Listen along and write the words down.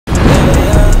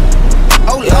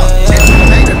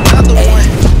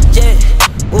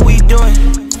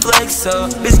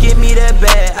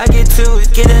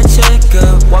Get a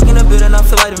checkup, walk in the building, I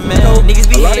feel like the man. Niggas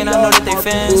be hating, I know that they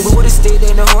fans. But with the state,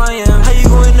 they know who I am. How you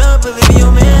going up, believe me,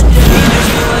 your man? He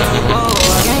makes me like football,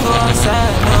 I can't go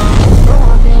outside, no. Don't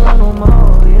want to run no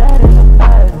more, leave that in the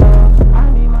past, though.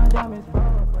 I need my diamonds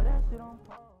fall, but that shit on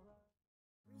pause.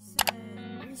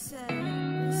 Reset,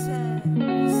 reset,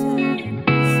 reset,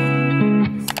 reset.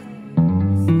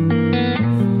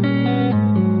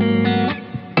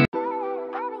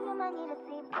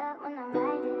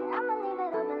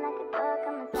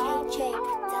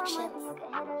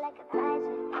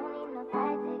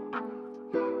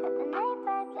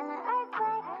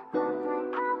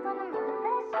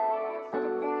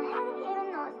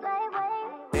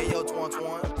 Hey yo, Twan,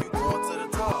 you going to the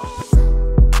top.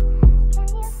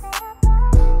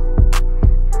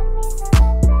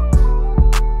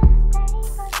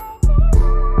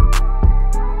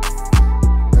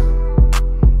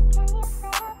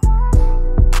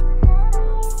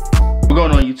 What's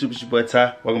going on YouTube? It's your boy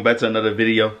Ty. Welcome back to another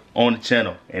video on the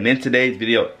channel. And in today's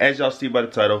video, as y'all see by the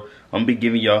title, I'm gonna be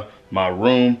giving y'all my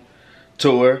room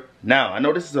tour. Now, I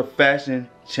know this is a fashion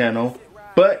channel,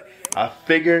 but I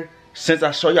figured since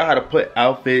I show y'all how to put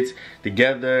outfits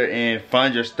together and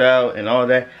find your style and all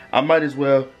that, I might as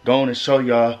well go on and show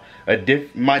y'all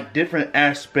my different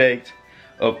aspect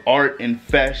of art and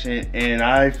fashion. And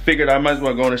I figured I might as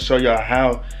well go on and show y'all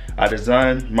how I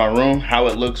designed my room, how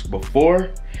it looks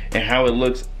before and how it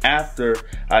looks after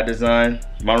I designed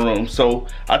my room. So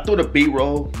I threw the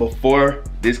B-roll before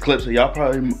this clip, so y'all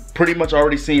probably pretty much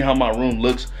already seen how my room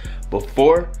looks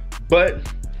before. But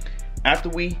after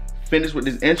we finish with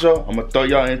this intro, I'm gonna throw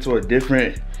y'all into a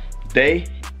different day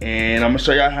and I'm gonna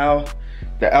show y'all how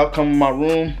the outcome of my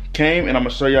room came, and I'm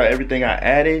gonna show y'all everything I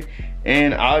added,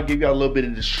 and I'll give y'all a little bit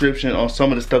of description on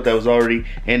some of the stuff that was already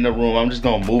in the room. I'm just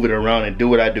gonna move it around and do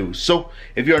what I do. So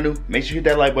if you're new, make sure you hit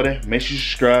that like button, make sure you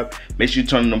subscribe, make sure you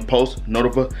turn on them post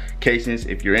notifications.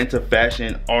 If you're into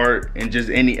fashion, art, and just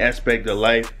any aspect of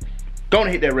life, go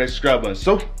and hit that red subscribe button.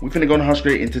 So we finna go on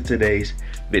straight into today's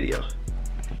video.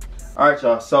 Alright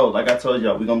y'all, so like I told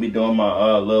y'all, we're gonna be doing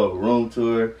my little room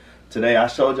tour today. I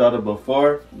showed y'all the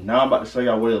before, now I'm about to show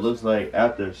y'all what it looks like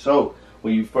after. So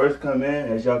when you first come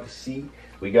in, as y'all can see,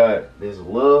 we got this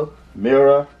little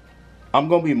mirror. I'm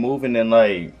gonna be moving in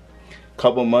like a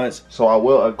couple months, so I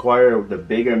will acquire the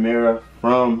bigger mirror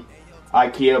from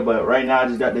IKEA, but right now I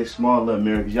just got this small little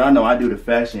mirror because y'all know I do the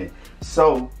fashion.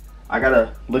 So I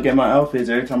gotta look at my outfits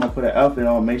every time I put an outfit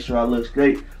on, make sure I look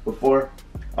great before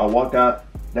I walk out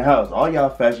the house. All y'all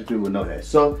fashion people know that.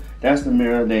 So that's the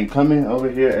mirror. Then coming over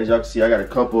here, as y'all can see, I got a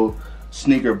couple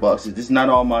sneaker boxes. This is not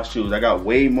all my shoes. I got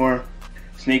way more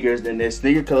sneakers than this.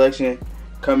 Sneaker collection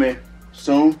coming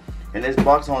soon. And this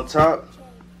box on top,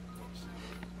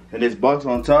 this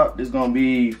is gonna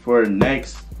be for the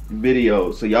next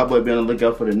video. So y'all boy be on the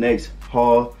lookout for the next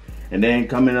haul. And then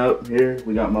coming up here,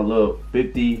 we got my little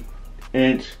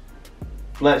 50-inch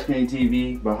flat screen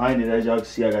TV. Behind it, as y'all can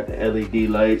see, I got the LED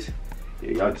lights.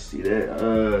 Yeah, y'all can see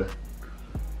that.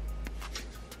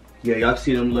 Yeah, y'all can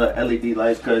see them little LED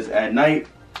lights, because at night,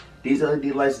 these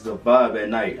LED lights is a vibe at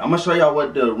night. I'm gonna show y'all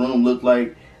what the room looked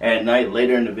like at night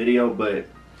later in the video, but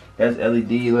that's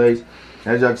LED lights.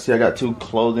 As y'all can see, I got two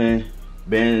clothing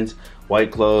bins,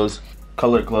 white clothes,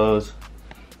 colored clothes.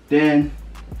 Then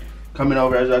coming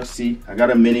over, as y'all can see, I got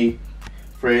a mini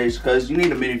fridge, because you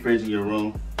need a mini fridge in your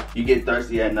room. You get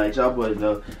thirsty at night, y'all boys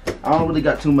know. I don't really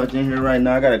got too much in here right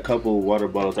now. I got a couple water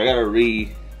bottles. I gotta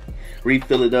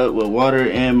refill it up with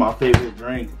water and my favorite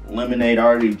drink, lemonade. I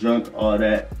already drunk all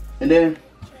that. And then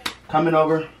coming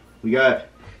over, we got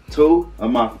two of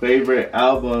my favorite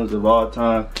albums of all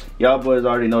time. Y'all boys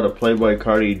already know the Playboy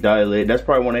Carti Dilate. That's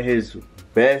probably one of his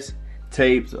best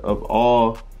tapes of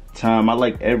all time. I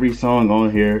like every song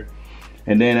on here.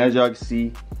 And then as y'all can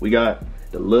see, we got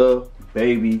the Lil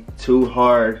Baby Too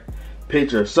Hard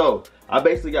picture. So I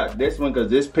basically got this one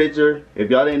because this picture, if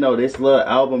y'all didn't know, this little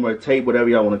album or tape, whatever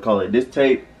y'all want to call it, this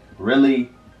tape really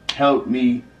helped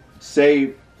me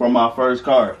save for my first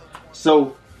car.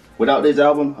 So without this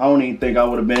album, I don't even think I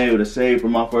would have been able to save for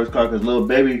my first car, because Lil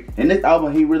Baby, in this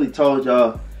album, he really told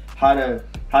y'all how to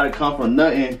come from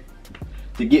nothing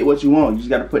to get what you want. You just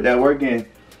got to put that work in.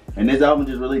 And this album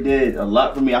just really did a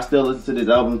lot for me. I still listen to this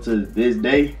album to this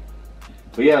day.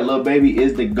 But yeah, Lil Baby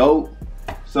is the GOAT.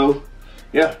 So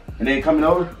yeah, and then coming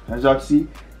over, as y'all can see,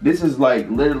 this is like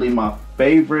literally my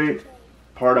favorite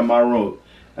part of my room.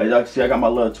 As y'all can see, I got my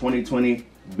little 2020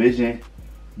 vision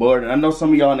board. And I know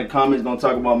some of y'all in the comments gonna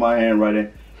talk about my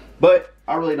handwriting, but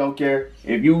I really don't care.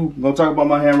 If you gonna talk about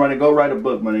my handwriting, go write a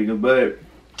book, my nigga. But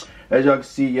as y'all can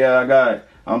see, yeah,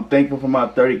 I'm thankful for my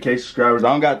 30K subscribers.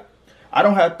 I I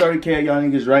don't have 30K of y'all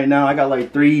niggas right now. I got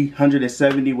like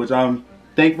 370, which I'm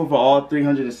thankful for all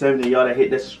 370 of y'all that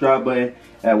hit that subscribe button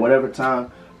at whatever time.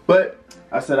 But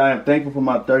I said I am thankful for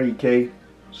my 30K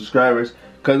subscribers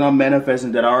because I'm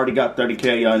manifesting that I already got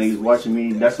 30K of y'all niggas watching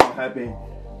me. That's gonna happen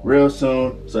real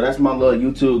soon. So that's my little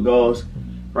YouTube goals.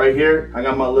 Right here, I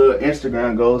got my little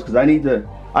Instagram goals because I think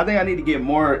I need to get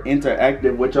more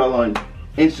interactive with y'all on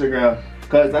Instagram.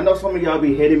 Because I know some of y'all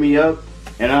be hitting me up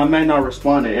and I might not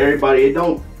respond to everybody.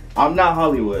 I'm not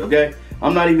Hollywood, okay?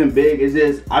 I'm not even big. It's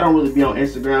just, I don't really be on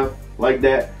Instagram like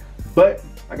that. But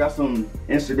I got some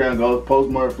Instagram goals, post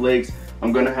more flicks.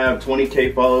 I'm gonna have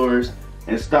 20K followers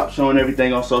and stop showing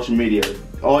everything on social media.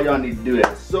 All y'all need to do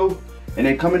that. So, and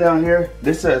then coming down here,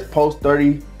 this says post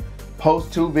 2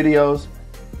 videos,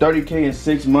 30K in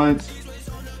 6 months,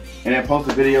 and then post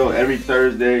a video every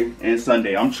Thursday and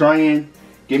Sunday. I'm trying,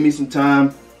 give me some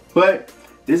time, but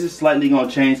this is slightly gonna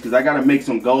change because I gotta make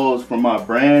some goals for my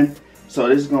brand. So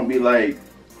this is gonna be like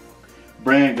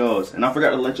brand goals. And I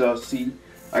forgot to let y'all see,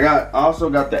 I also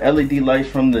got the LED lights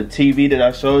from the TV that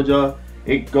I showed y'all.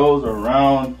 It goes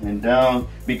around and down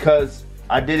because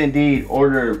I did indeed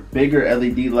order bigger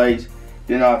LED lights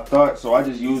than I thought, so I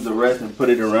just used the rest and put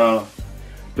it around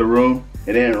the room.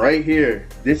 And then right here,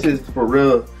 this is for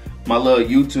real my little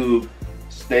YouTube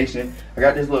station. I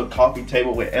got this little coffee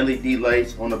table with LED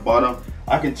lights on the bottom.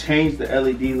 I can change the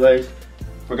LED lights.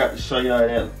 Forgot to show y'all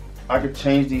that. I can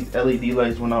change these LED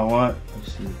lights when I want.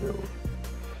 Let's see if it works.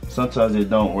 Sometimes it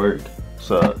don't work.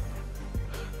 So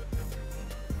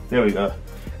there we go.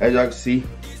 As y'all can see,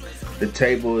 the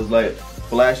table is like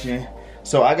flashing.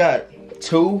 So I got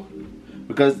 2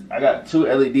 because I got 2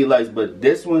 LED lights, but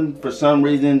this one for some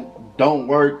reason don't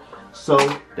work. So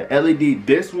the LED,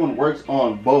 this one works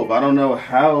on both. I don't know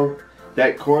how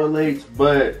that correlates,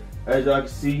 but as y'all can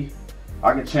see,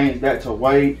 I can change that to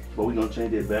white, but we're gonna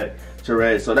change it back to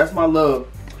red. So that's my little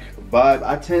vibe.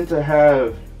 I tend to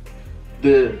have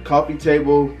the coffee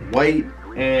table white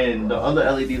and the other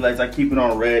LED lights, I keep it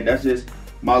on red. That's just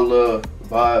my little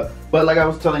vibe. But like I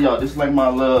was telling y'all, this is like my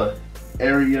little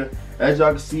area. As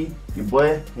y'all can see, your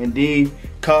boy indeed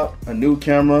caught a new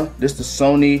camera. This is the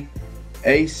Sony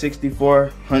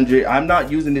A6400. I'm not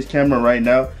using this camera right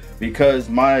now because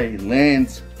my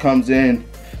lens comes in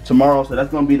tomorrow, so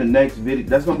that's gonna be the next video.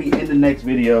 That's gonna be in the next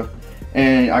video.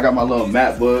 And I got my little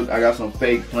MacBook. I got some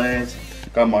fake plants.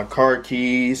 Got my car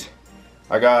keys.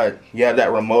 I got, yeah,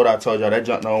 that remote I told y'all, that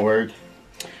junk don't work.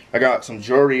 I got some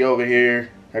jewelry over here.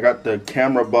 I got the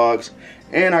camera box,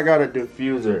 and I got a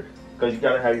diffuser because you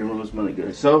gotta have your room smelling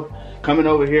good. So coming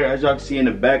over here, as y'all can see in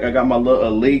the back, I got my little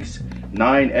Alex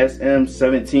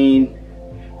 9SM17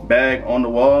 bag on the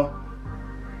wall.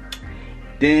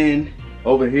 Then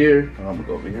over here, I'm gonna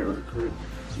go over here real quick.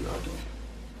 See how I can.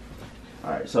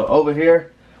 All right, so over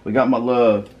here we got my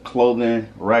little clothing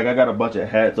rack. I got a bunch of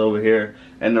hats over here,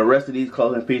 and the rest of these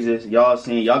clothing pieces y'all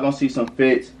gonna see some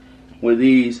fits with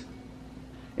these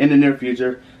in the near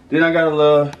future. Then I got a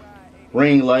little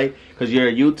ring light because you're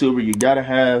a YouTuber, you gotta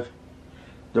have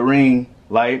the ring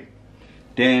light.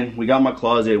 Then we got my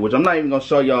closet, which I'm not even gonna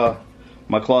show y'all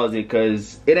my closet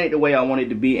because it ain't the way I want it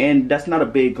to be, and that's not a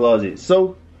big closet.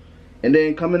 So, and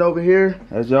then coming over here,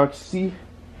 as y'all can see,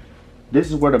 this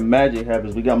is where the magic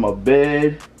happens. We got my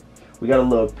bed. We got a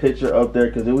little picture up there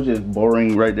because it was just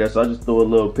boring right there, so I just threw a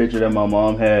little picture that my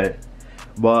mom had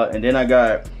bought. And then I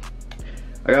got,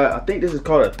 I think this is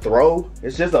called a throw.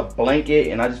 It's just a blanket,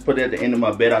 and I just put it at the end of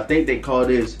my bed. I think they call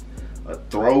this a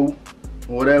throw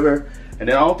or whatever. And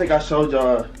then I don't think I showed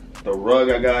y'all the rug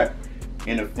I got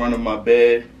in the front of my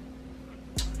bed.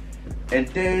 And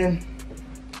then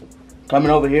coming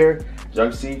over here, as y'all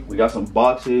can see, we got some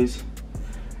boxes.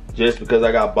 Just because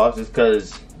I got boxes,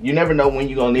 because you never know when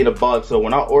you're gonna need a box. So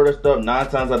when I order stuff, 9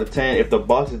 times out of 10, if the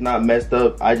box is not messed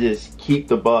up, I just keep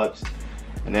the box.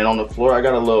 And then on the floor, I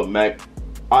got a little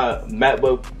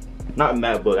MacBook, not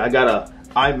MacBook, I got a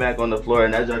iMac on the floor.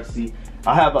 And as y'all can see,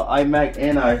 I have an iMac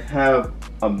and I have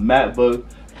a MacBook.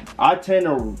 I tend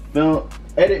to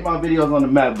edit my videos on the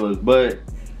MacBook, but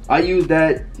I use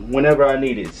that whenever I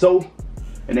need it. So,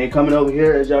 and then coming over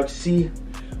here, as y'all can see,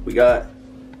 we got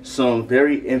some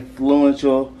very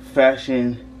influential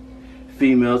fashion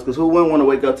females, because who wouldn't want to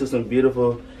wake up to some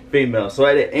beautiful females? So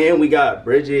at the end, we got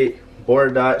Bridget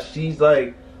Bardot. She's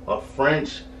like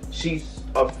she's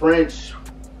a French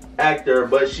actor,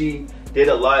 but she did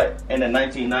a lot in the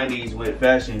 1990s with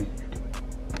fashion.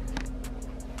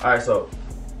 All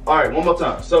right, one more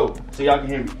time, so y'all can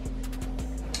hear me.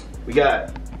 We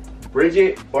got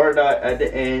Bridget Bardot at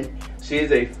the end. She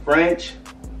is a French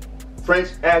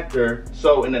actor.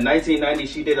 So in the 1990s,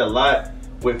 she did a lot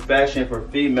with fashion for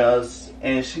females.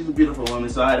 and she's a beautiful woman,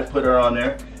 so I had to put her on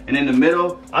there. And in the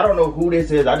middle, I don't know who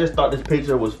this is. I just thought this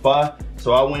picture was fire,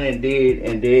 so I went and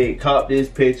did cop this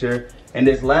picture. And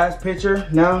this last picture,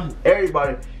 now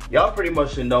everybody, y'all pretty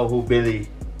much should know who Billie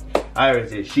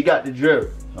Eilish is. She got the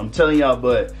drip, I'm telling y'all.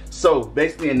 But so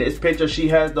basically in this picture, she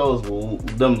has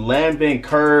them lambing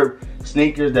curb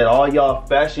sneakers that all y'all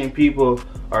fashion people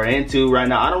are into right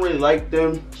now. I don't really like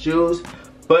them shoes,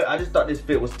 but I just thought this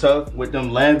fit was tough with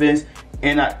them lambings.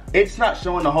 And it's not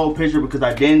showing the whole picture because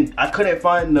I couldn't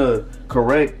find the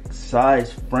correct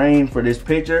size frame for this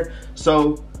picture.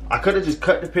 So I could have just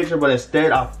cut the picture, but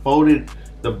instead I folded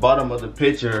the bottom of the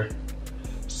picture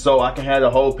so I can have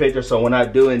the whole picture. So when I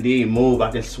do indeed move,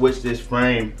 I can switch this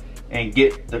frame and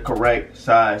get the correct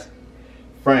size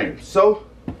frame. So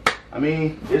I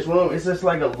mean, this room, it's just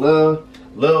like a little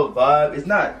vibe. It's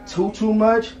not too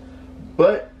much,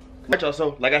 but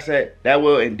so like I said, that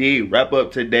will indeed wrap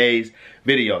up today's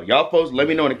video. Y'all folks, let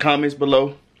me know in the comments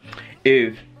below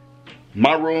if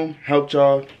my room helped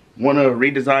y'all want to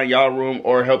redesign y'all room,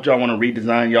 or helped y'all want to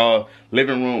redesign y'all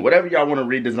living room. Whatever y'all want to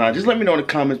redesign, just let me know in the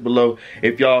comments below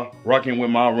if y'all rocking with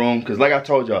my room. Because like I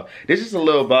told y'all, this is a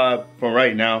little vibe for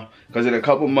right now, because in a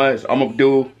couple months I'm gonna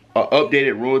do an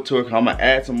updated room tour. I'm gonna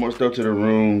add some more stuff to the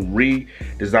room,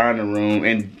 redesign the room,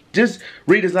 and just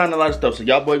redesign a lot of stuff. So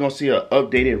y'all boy gonna see an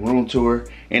updated room tour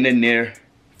in the near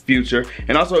future.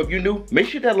 And also, if you're new, make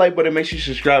sure that like button, make sure you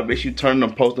subscribe, make sure you turn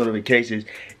on post notifications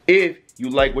if you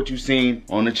like what you've seen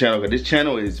on the channel. Because this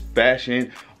channel is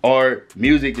fashion, art,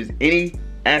 music, just any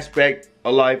aspect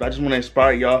of life. I just want to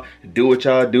inspire y'all to do what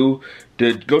y'all do,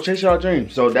 to go chase y'all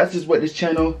dreams. So that's just what this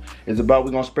channel is about.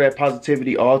 We're gonna spread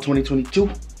positivity all 2022.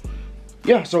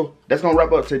 Yeah, so that's gonna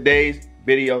wrap up today's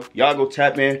video. Y'all go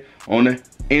tap in on the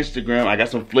Instagram. I got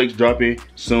some flicks dropping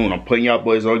soon. I'm putting y'all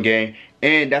boys on game,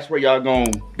 and that's where y'all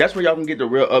can get the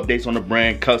real updates on the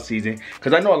brand cuff season.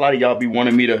 Cause I know a lot of y'all be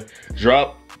wanting me to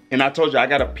drop, and I told you I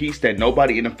got a piece that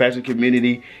nobody in the fashion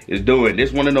community is doing.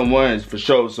 This one of the ones for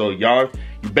sure. So y'all,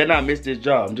 you better not miss this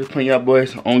job. I'm just putting y'all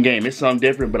boys on game. It's something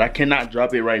different, but I cannot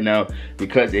drop it right now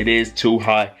because it is too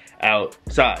hot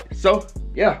outside. So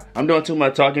yeah, I'm doing too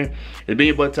much talking. It's been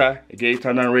your boy Ty, aka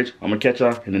Ty Not Rich. I'm gonna catch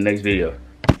y'all in the next video.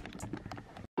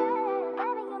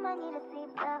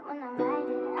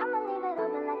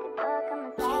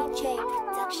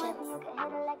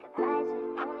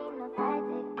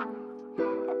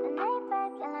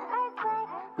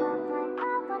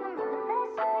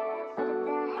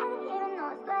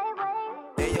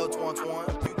 Hey yo, Twan,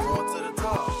 you going to the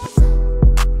top.